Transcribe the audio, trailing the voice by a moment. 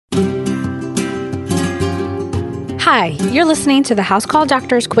Hi, you're listening to the House Call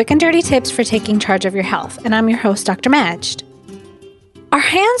Doctor's Quick and Dirty Tips for Taking Charge of Your Health, and I'm your host, Dr. Majd. Our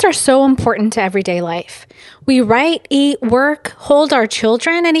hands are so important to everyday life. We write, eat, work, hold our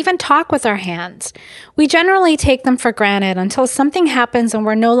children, and even talk with our hands. We generally take them for granted until something happens and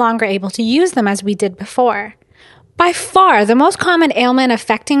we're no longer able to use them as we did before. By far, the most common ailment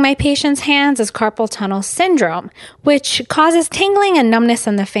affecting my patients' hands is carpal tunnel syndrome, which causes tingling and numbness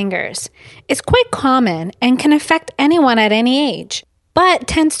in the fingers. It's quite common and can affect anyone at any age, but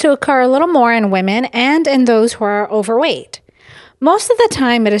tends to occur a little more in women and in those who are overweight. Most of the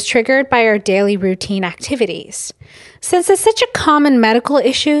time, it is triggered by our daily routine activities. Since it's such a common medical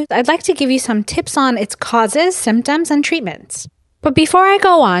issue, I'd like to give you some tips on its causes, symptoms, and treatments. But before I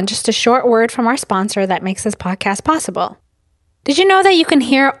go on, just a short word from our sponsor that makes this podcast possible. Did you know that you can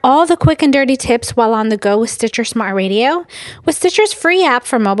hear all the quick and dirty tips while on the go with Stitcher Smart Radio? With Stitcher's free app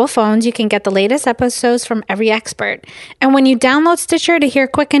for mobile phones, you can get the latest episodes from every expert. And when you download Stitcher to hear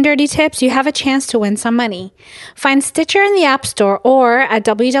quick and dirty tips, you have a chance to win some money. Find Stitcher in the App Store or at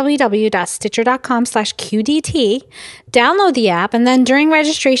www.stitcher.com/QDT. Download the app, and then during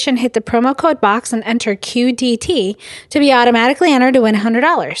registration, hit the promo code box and enter QDT to be automatically entered to win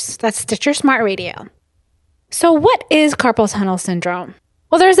 $100. That's Stitcher Smart Radio. So what is carpal tunnel syndrome?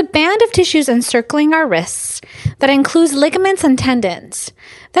 Well, there's a band of tissues encircling our wrists that includes ligaments and tendons.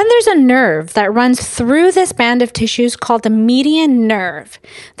 Then there's a nerve that runs through this band of tissues called the median nerve.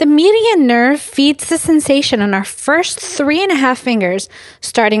 The median nerve feeds the sensation in our first 3.5 fingers,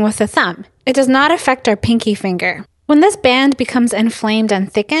 starting with the thumb. It does not affect our pinky finger. When this band becomes inflamed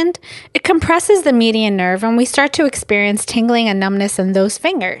and thickened, it compresses the median nerve and we start to experience tingling and numbness in those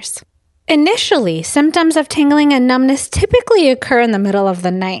fingers. Initially, symptoms of tingling and numbness typically occur in the middle of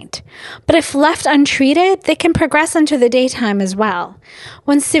the night, but if left untreated, they can progress into the daytime as well.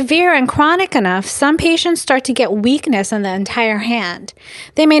 When severe and chronic enough, some patients start to get weakness in the entire hand.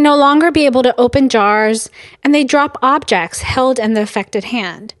 They may no longer be able to open jars, and they drop objects held in the affected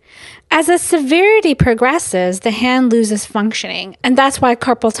hand. As the severity progresses, the hand loses functioning, and that's why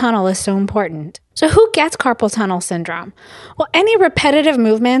carpal tunnel is so important. So who gets carpal tunnel syndrome? Well, any repetitive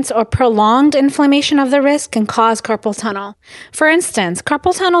movements or prolonged inflammation of the wrist can cause carpal tunnel. For instance,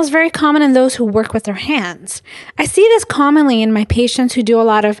 carpal tunnel is very common in those who work with their hands. I see this commonly in my patients who do a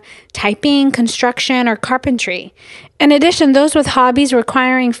lot of typing, construction, or carpentry. In addition, those with hobbies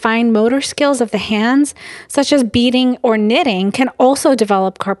requiring fine motor skills of the hands, such as beading or knitting, can also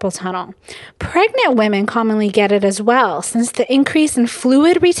develop carpal tunnel. Pregnant women commonly get it as well, since the increase in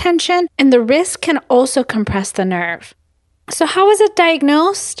fluid retention in the wrist can also compress the nerve. So how is it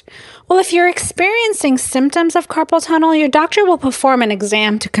diagnosed? Well, if you're experiencing symptoms of carpal tunnel, your doctor will perform an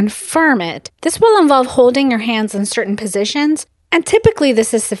exam to confirm it. This will involve holding your hands in certain positions, and typically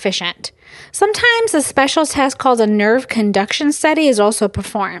this is sufficient. Sometimes a special test called a nerve conduction study is also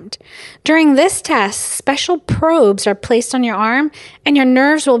performed. During this test, special probes are placed on your arm and your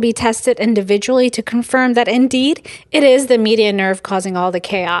nerves will be tested individually to confirm that indeed it is the median nerve causing all the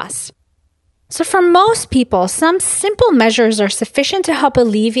chaos. So for most people, some simple measures are sufficient to help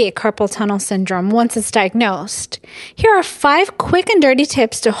alleviate carpal tunnel syndrome once it's diagnosed. Here are 5 quick and dirty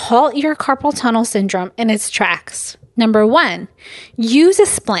tips to halt your carpal tunnel syndrome in its tracks. Number 1, use a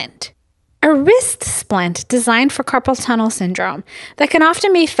splint. A wrist splint designed for carpal tunnel syndrome that can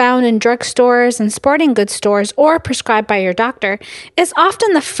often be found in drugstores and sporting goods stores or prescribed by your doctor is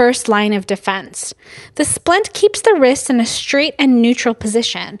often the first line of defense. The splint keeps the wrist in a straight and neutral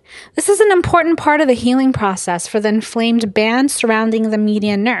position. This is an important part of the healing process for the inflamed band surrounding the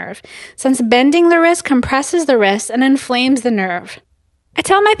median nerve, since bending the wrist compresses the wrist and inflames the nerve. I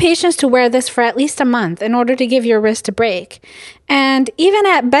tell my patients to wear this for at least a month in order to give your wrist a break, and even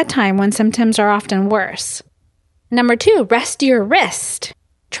at bedtime when symptoms are often worse. Number 2, rest your wrist.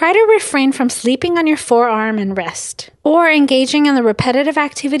 Try to refrain from sleeping on your forearm and wrist, or engaging in the repetitive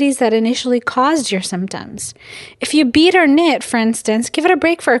activities that initially caused your symptoms. If you bead or knit, for instance, give it a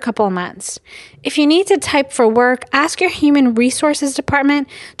break for a couple of months. If you need to type for work, ask your human resources department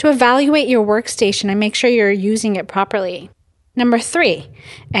to evaluate your workstation and make sure you're using it properly. Number 3,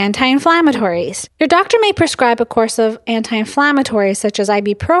 anti-inflammatories. Your doctor may prescribe a course of anti-inflammatories such as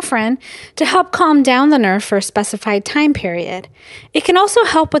ibuprofen to help calm down the nerve for a specified time period. It can also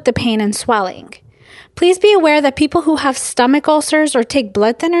help with the pain and swelling. Please be aware that people who have stomach ulcers or take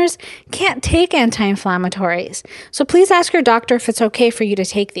blood thinners can't take anti-inflammatories, so please ask your doctor if it's okay for you to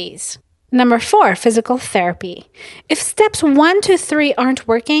take these. Number 4, physical therapy. If steps 1 to 3 aren't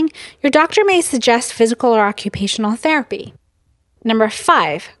working, your doctor may suggest physical or occupational therapy. Number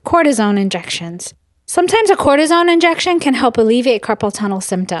 5, cortisone injections. Sometimes a cortisone injection can help alleviate carpal tunnel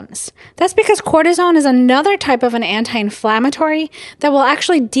symptoms. That's because cortisone is another type of an anti-inflammatory that will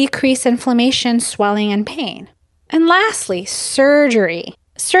actually decrease inflammation, swelling, and pain. And lastly, surgery.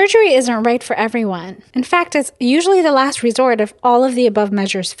 Surgery isn't right for everyone. In fact, it's usually the last resort if all of the above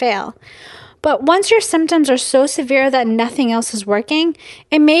measures fail. But once your symptoms are so severe that nothing else is working,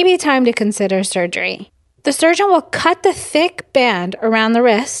 it may be time to consider surgery. The surgeon will cut the thick band around the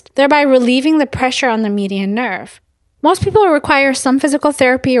wrist, thereby relieving the pressure on the median nerve. Most people require some physical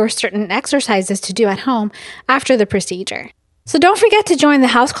therapy or certain exercises to do at home after the procedure. So don't forget to join the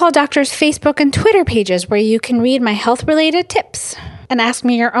House Call Doctor's Facebook and Twitter pages where you can read my health-related tips and ask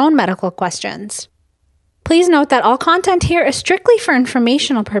me your own medical questions. Please note that all content here is strictly for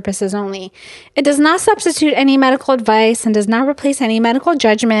informational purposes only. It does not substitute any medical advice and does not replace any medical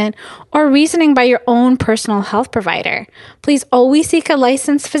judgment or reasoning by your own personal health provider. Please always seek a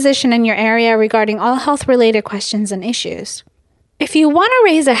licensed physician in your area regarding all health-related questions and issues. If you want to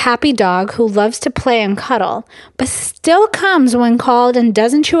raise a happy dog who loves to play and cuddle, but still comes when called and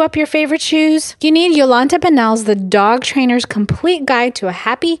doesn't chew up your favorite shoes, you need Yolanta Bennell's The Dog Trainer's Complete Guide to a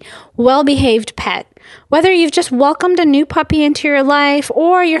Happy, Well-Behaved Pet. Whether you've just welcomed a new puppy into your life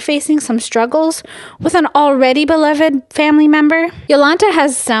or you're facing some struggles with an already beloved family member, Yolanta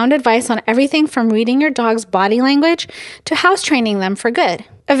has sound advice on everything from reading your dog's body language to house training them for good.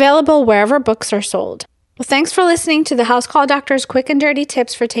 Available wherever books are sold. Well, thanks for listening to the House Call Doctor's quick and dirty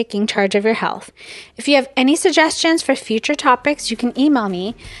tips for taking charge of your health. If you have any suggestions for future topics, you can email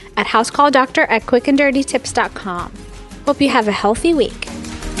me at housecalldoctor@quickanddirtytips.com. Hope you have a healthy week.